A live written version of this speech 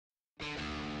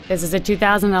This is a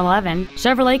 2011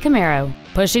 Chevrolet Camaro,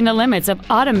 pushing the limits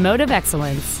of automotive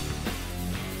excellence.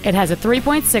 It has a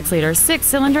 3.6-liter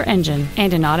six-cylinder engine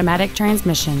and an automatic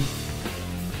transmission.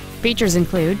 Features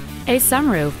include a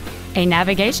sunroof, a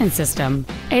navigation system,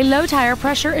 a low tire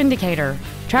pressure indicator,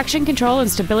 traction control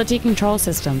and stability control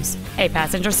systems, a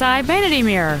passenger side vanity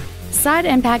mirror, side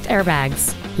impact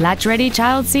airbags, latch-ready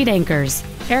child seat anchors,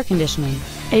 air conditioning,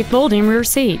 a folding rear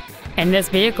seat, and this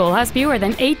vehicle has fewer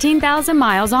than 18,000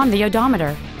 miles on the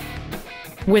odometer.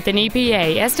 With an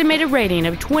EPA estimated rating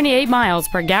of 28 miles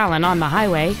per gallon on the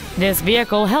highway, this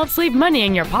vehicle helps leave money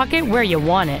in your pocket where you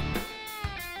want it.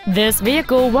 This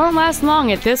vehicle won't last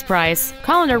long at this price.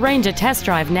 Call and arrange a test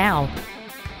drive now.